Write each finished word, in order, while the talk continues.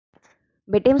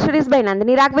Bedtime stories by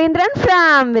NandhiniRagavendiran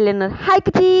from Villanur. Hi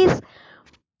kitties!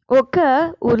 ఒక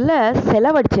ఊర్లో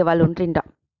సెలవడిచే వాళ్ళు ఉంటుంట.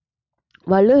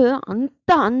 వాళ్ళు అంత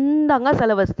అందంగా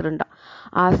సెలవస్తుంట.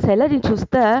 ఆ సెలని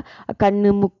చూస్తే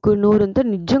కన్ను ముక్కు నోరంతా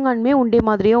నిజంగానే ఉండే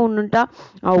మాదిరిగా ఉండుంట.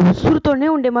 ఆ ఉసురుతోనే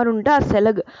ఉండే మాదిరి ఉంట. ఆ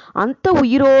సెలగు అంత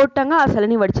ఉయిరోటంగా ఆ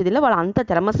సెలని వడిచేదిಲ್ಲ. వాళ్ళు అంత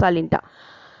తెరమసాలింట.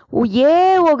 ఏ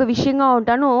ఒక విషయంగా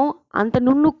ఉంటానో అంత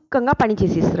నున్నుక్కంగా పని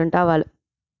చేసిస్తుంట వాళ్ళు.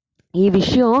 ఈ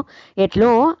విషయం ఎట్లో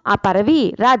ఆ పరవి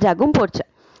రాజాకు పోడ్చ.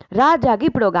 రాజాకి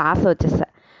ఇప్పుడు ఒక ఆశ వచ్చేస్తా.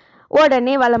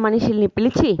 ఓడనే వాళ్ళ మనుషుల్ని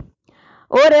పిలిచి,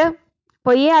 ఓరు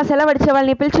పోయి ఆ సెలవడిచే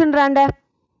వాళ్ళని పిలిచుండ్రు రాండా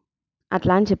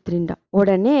అట్లా అని చెప్తుంట.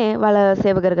 ఓడనే వాళ్ళ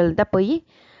సేవగరగలంతా పోయి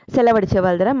సెలవడిచే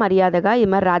వాళ్ళ దగ్గర మర్యాదగా ఈ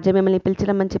మరి రాజా మిమ్మల్ని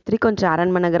పిలిచిరమ్మని చెప్తురి, కొంచెం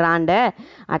అరణ్మనకు రాండే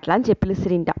అట్లా అని చెప్పి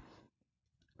పిలుస్తురింట.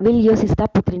 వీళ్ళు యోసిస్తా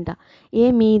పుత్రింట.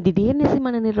 ఏమి దిడీర్నేసి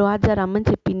మనని రాజా రమ్మని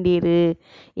చెప్పిండేరు,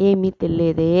 ఏమీ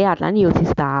తెలియదే అట్లా అని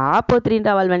యోసిస్తా పోతురింట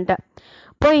వాళ్ళ వెంట.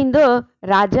 పోయిందో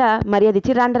రాజా మర్యాద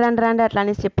ఇచ్చి రాండి అట్లా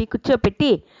అనేసి చెప్పి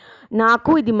కూర్చోపెట్టి,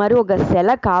 నాకు ఇది మరి ఒక సెల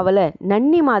కావలే,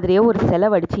 నన్ని మాదిరియే ఒక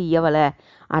సెలవడిచి ఇయ్యవలే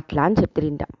అట్లా అని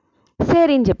చెప్తురింట.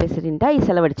 సరే అని చెప్పేసిరింట ఈ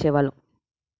సెలవడిచేవాళ్ళు.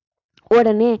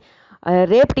 ఓడనే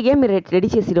రేపటికే మీరు రెడీ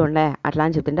చేసిరండే అట్లా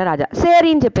అని చెప్తుంట రాజా. సరే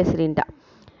అని చెప్పేసిరింట.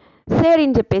 సరే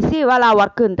అని చెప్పేసి వాళ్ళు ఆ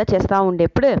వర్క్ అంతా చేస్తూ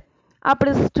ఉండేప్పుడు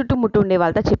అప్పుడు చుట్టుముట్టు ఉండే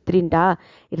వాళ్ళతో చెప్తురింట,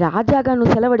 రాజాగా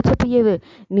నువ్వు సెలవడిచిపోయేవి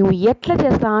నువ్వు ఎట్లా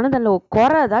చేస్తావని దానిలో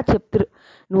కొరదా చెప్తురు,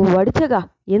 నువ్వు వడిచగా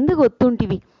ఎందుకు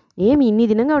ఒత్తుంటివి, ఏమి ఇన్ని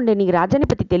దినంగా ఉండే నీకు రాజాని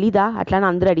పத்தி తెలీదా అట్లా అని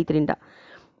అందరూ అడుగుతురింట.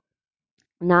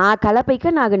 నా కళపైక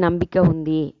నాకు నమ్మిక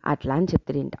ఉంది అట్లా అని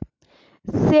చెప్తురింట.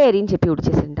 సరే అని చెప్పి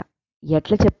ఉడిచేసింట.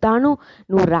 ఎట్లా చెప్తాను,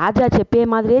 నువ్వు రాజా చెప్పే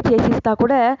మాదిరే చేసిస్తా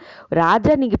కూడా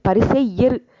రాజా నీకు పరిసే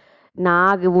ఇయ్యరు,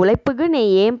 నాకు ఉழைப்புకు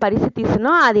నేను ఏం పరిస్థితి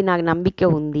ఇస్తునో అది నాకు నమ్మిక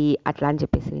ఉంది అట్లా అని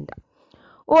చెప్పేసింట.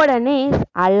 ఓడనే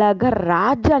అలాగా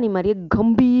రాజాని మరి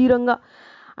గంభీరంగా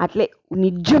అట్లే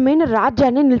నిజమైన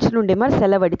రాజానే నిల్చుని ఉండే మరి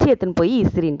సెలవడిచి ఎత్తుని పోయి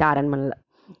ఇసిరింట అరణ్మనలో.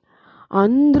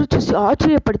 అందరూ చూసి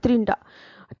ఆశ్చర్యపడుతురింట.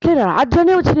 అట్లే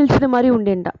రాజానే వచ్చి నిల్చుని మరీ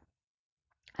ఉండేంట.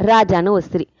 రాజాను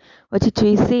వస్త్రి వచ్చి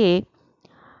చూసి,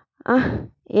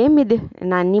 ఏమిది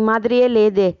నన్ని మాదిరియే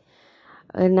లేదే,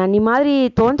 నన్ని మాదిరి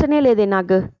తోంచనే లేదే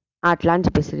నాకు అట్లా అని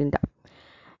చెప్పేసిరింట.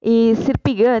 ఈ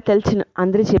సిప్పిగా తెలుసును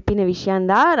అందరూ చెప్పిన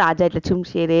విషయందా రాజా ఇట్లా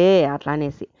చుంచేరే అట్లా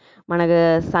అనేసి మనకు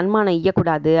సన్మానం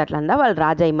ఇయ్యకూడదు అట్లా వాళ్ళు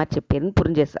రాజా ఇమ్మని చెప్పారని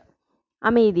పురించేస్తారు.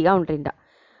 ఆమె ఇదిగా ఉంటుంట.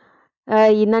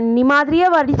 నన్ని మాదిరియే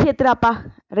వడిచి ఎత్తురాపా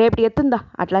రేపటి ఎత్తుందా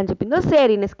అట్లా అని చెప్పిందో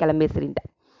సేరీనేసి కిளம்பేసిరింట.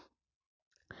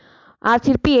 ఆ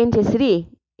చిప్పి ఏం చేసిరి,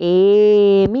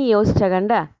 ఏమీ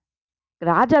యోచించకుండా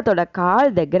రాజాతోడ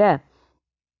కాల్ దగ్గర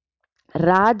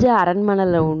రాజా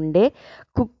అరణ్మనలో ఉండే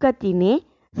కుక్క తినే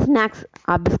స్నాక్స్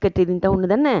ఆ బిస్కెట్ తింటూ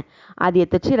ఉండదన్నే అది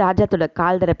ఎత్తొచ్చి రాజాతోడ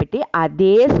కాల్ ధర పెట్టి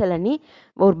అదే సెలని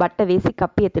ఓ బట్ట వేసి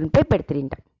కప్పి ఎత్తునిపోయి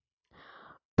పెడుతురింట.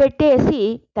 పెట్టేసి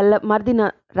మరుదిన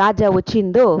రాజా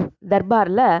వచ్చిందో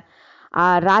దర్బార్లో ఆ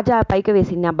రాజా పైక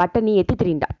వేసిన బట్టని ఎత్తి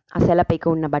తిరింట. ఆ సెల పైక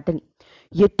ఉన్న బట్టని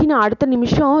ఎత్తిన அடுத்த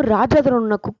నిమిషం రాజా దగ్గర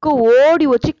ఉన్న కుక్క ఓడి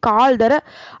వచ్చి కాల్ ధర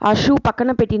ఆ షూ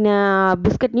పక్కన పెట్టిన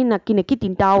బిస్కెట్ని నక్కి నక్కి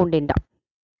తింటా ఉండేంట.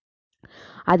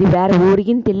 అది వేరే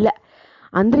ఊరిగిన తెల్ల.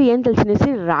 అందరూ ఏం తెలిసినేసి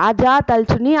రాజా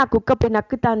తలుచుని ఆ కుక్క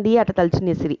నక్కుతాంది అట్లా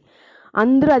తలుచునేసిరి.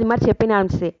 అందరూ అది మరి చెప్పిన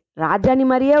రాజాని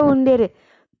మరియే ఉండేరు,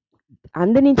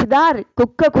 అందునుంచిదా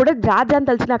కుక్క కూడా రాజాని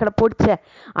తలుచుని అక్కడ పొడిచే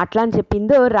అట్లా అని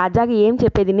చెప్పిందో రాజాకి ఏం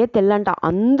చెప్పేదినే తెల్లంట.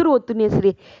 అందరూ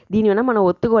ఒత్తునేసిరి, దీనివల్ల మనం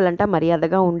ఒత్తుకోవాలంట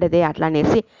మర్యాదగా ఉండదే అట్లా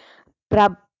అనేసి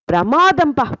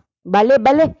ప్రమాదంపా భలే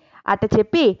భలే అట్ట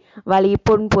చెప్పి వాళ్ళకి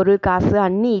పొరుగు కాసు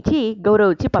అన్నీ ఇచ్చి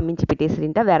గౌరవించి పంపించి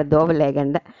పెట్టేసిరింట వేరే దోవ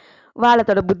లేకుండా.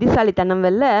 వాళ్ళతోడ బుద్ధిశాలితనం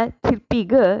వల్ల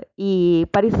చిర్పిగా ఈ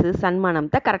పరిసు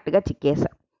సన్మానంతో కరెక్ట్గా చిక్కేసా.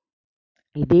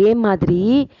 ఇదే మాదిరి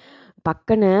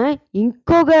పక్కన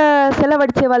ఇంకొక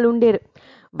సెలవడిచే వాళ్ళు ఉండేరు.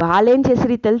 వాళ్ళేం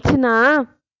చేసిరి తెలిసిన,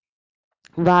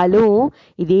 వాళ్ళు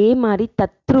ఇదే మరి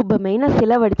తత్రూపమైన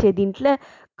సెలవడిచే దీంట్లో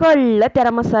కళ్ళ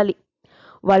తెరమసాలి.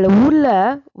 వాళ్ళ ఊర్లో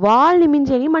వాళ్ళని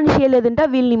మించని మనిషి లేదంట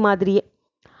వీళ్ళని మాదిరియే.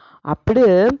 అప్పుడు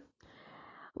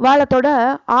వాళ్ళతోడ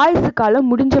ఆయుసు కాలం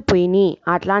ముడించిపోయిని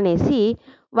అట్లా అనేసి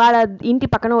వాళ్ళ ఇంటి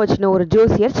పక్కన వచ్చిన ఒక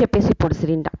జోసియర్ చెప్పేసి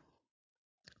పొడిసిరింట.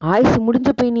 ఆయుసు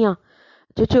ముడించిపోయినాయా,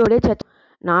 చూచోడే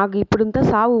నాకు ఇప్పుడంతా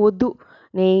సావు వద్దు,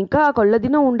 నేను ఇంకా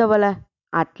కొల్లదినం ఉండవలే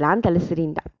అట్లా అని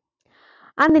తెలిసిరింట.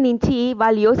 అందునుంచి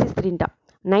వాళ్ళు యోసిస్తురింట,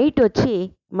 నైట్ వచ్చి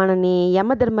మనని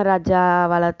యమధర్మరాజా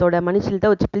వాళ్ళతోడ మనుషులతో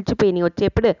వచ్చి పిలిచిపోయి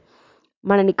వచ్చేప్పుడు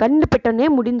మనని కన్ను పెట్టనే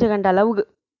ముడించగంట அளவுக்கு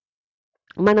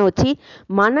మనం వచ్చి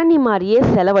మనని మారియే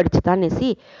సెలవడిచుతానేసి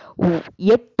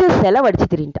 8 సెలవడిచి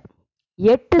తిరింట.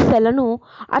 8 సెలను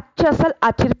అచ్చసలు ఆ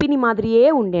చిర్పిని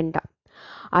మాదిరియే ఉండేంట.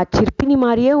 ఆ చిర్పిని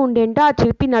మారియే ఉండేంట. ఆ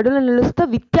చిర్పి నడుల నిలుస్తూ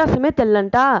వ్యత్యాసమే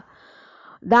తెల్లంట.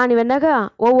 దాని వెనక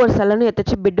ఓవర్ సెలను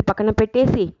ఎత్తొచ్చి బెడ్ పక్కన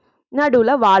పెట్టేసి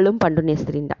நடுவுல வாளும்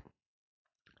பண்டுனேஸ்திரிண்டா.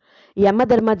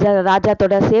 யமதர்ம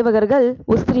రాజాతోడ సేవగర్గల్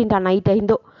వస్తుంటా నైట్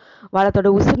అయిందో వాళ్ళతోడ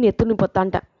ఉసిరిని ఎత్తుని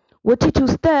పోతాంట. వచ్చి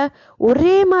చూస్తే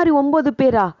ఒరే మారి 9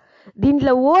 పేరా,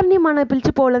 దీంట్లో ఓర్ని మన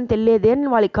పిలిచిపోవాలని తెలియదే అని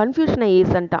వాళ్ళకి కన్ఫ్యూషన్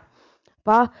అయ్యేసంట.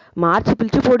 పా మార్చి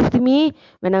పిలిచి పోడిస్తిమి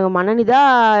మననిదా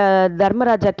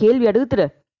ధర్మరాజా కేள்వి అడుగుతురు,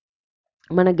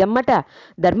 మన గమ్మట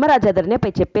ధర్మరాజా ధరనే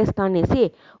పై చెప్పేస్తా అనేసి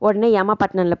ఉడనే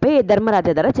యమపట్నంలో పోయి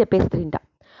ధర్మరాజా ధర చెప్పేస్తుంట.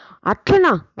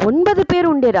 అట్లనా 9 పేరు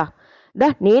ఉండేరా,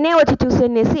 నేనే వచ్చి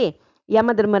చూసేసి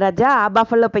యమధర్మరాజా ఆ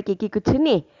బఫల్లో పైకి ఎక్కి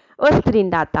కూర్చుని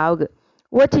వస్తుంట ఆ తావుగు.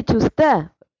 వచ్చి చూస్తే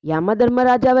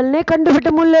యమధర్మరాజా వల్లనే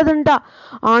కండుబిట్టము లేదంట.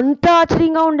 అంత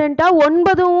ఆశ్చర్యంగా ఉండేంట,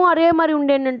 9 అరే మరి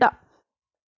ఉండేనంట.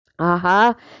 ఆహా,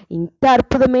 ఇంత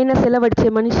అద్భుతమైన సెలవడిచే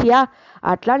మనిషియా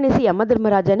అట్లా అనేసి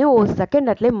యమధర్మరాజానే ఓ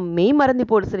సెకండ్ అట్లే మెయి మరంది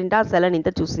పోడుస్తుంట. ఆ సెలని ఇంత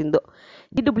చూసిందో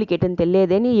ఇది డూప్లికేట్ అని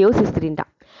తెలియదేని యోసిస్తుంట.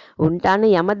 ఉంటాను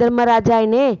యమధర్మరాజా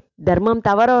ఆయనే ధర్మం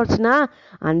తవరవచ్చునా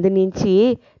అందునుంచి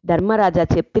ధర్మరాజా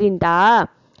చెప్తిరింట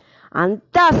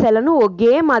అంతా సెలను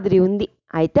ఒకే మాదిరి ఉంది.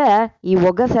 అయితే ఈ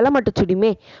ఒగ సెల మట్టు చుడిమే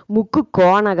ముక్కు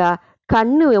కోనగా,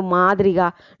 కన్ను మాదిరిగా,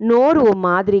 నోరు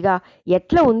మాదిరిగా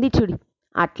ఎట్లా ఉంది చూడి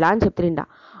అట్లా అని చెప్తిరింట.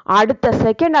 அடுத்த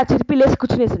సెకండ్ ఆ చిరిపిలేసి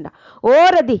కూర్చునేసిండ.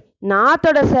 ఓరది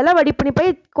నాతోడ సెలవడిపునిపై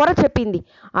కొర చెప్పింది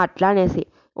అట్లా అనేసి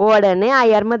ఓడనే ఆ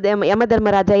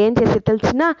యమధర్మరాజా ఏం చేసి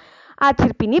తెలిసిన ఆ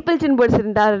చిరిపిని పిలిచిన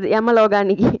పొడిసింటారు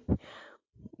యమలోగానికి.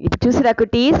 ఇది చూసిరా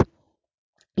కుటీస్,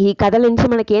 ఈ కథల నుంచి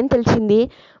మనకేం తెలిసింది,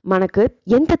 మనకు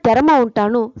ఎంత తెరమ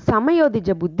ఉంటానో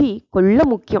సమయోధిజ బుద్ధి కొల్ల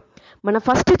ముఖ్యం. మన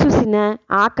ఫస్ట్ చూసిన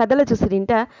ఆ కథలు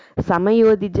చూసిరింట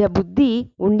సమయోధిజ బుద్ధి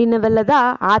ఉండిన వల్లదా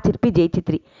ఆ చిరిపి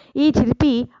జయచిత్రి. ఈ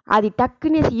చిరిపి అది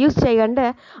టక్కునేసి యూజ్ చేయగంటే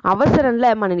అవసరంలో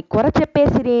మనని కొర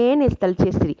చెప్పేసిరే అనేసి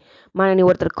తలిచేసిరి. మనని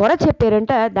ஒருத்தர் కొర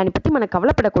చెప్పారంటే దాన్ని பற்றி మనం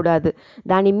కవలపడకూడదు,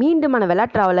 దాన్ని மீண்டும் మనం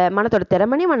వెలాట్రావాల, మనతోட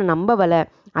తెరమని మనం నమ్మవల,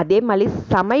 అదే మళ్ళీ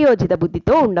సమయోజిత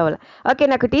బుద్ధితో ఉండవల. ఓకే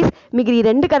నా కుటీస్, మీకు ఈ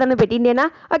 2 కథను పెట్టిండేనా?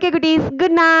 Okay cuties,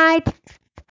 good night.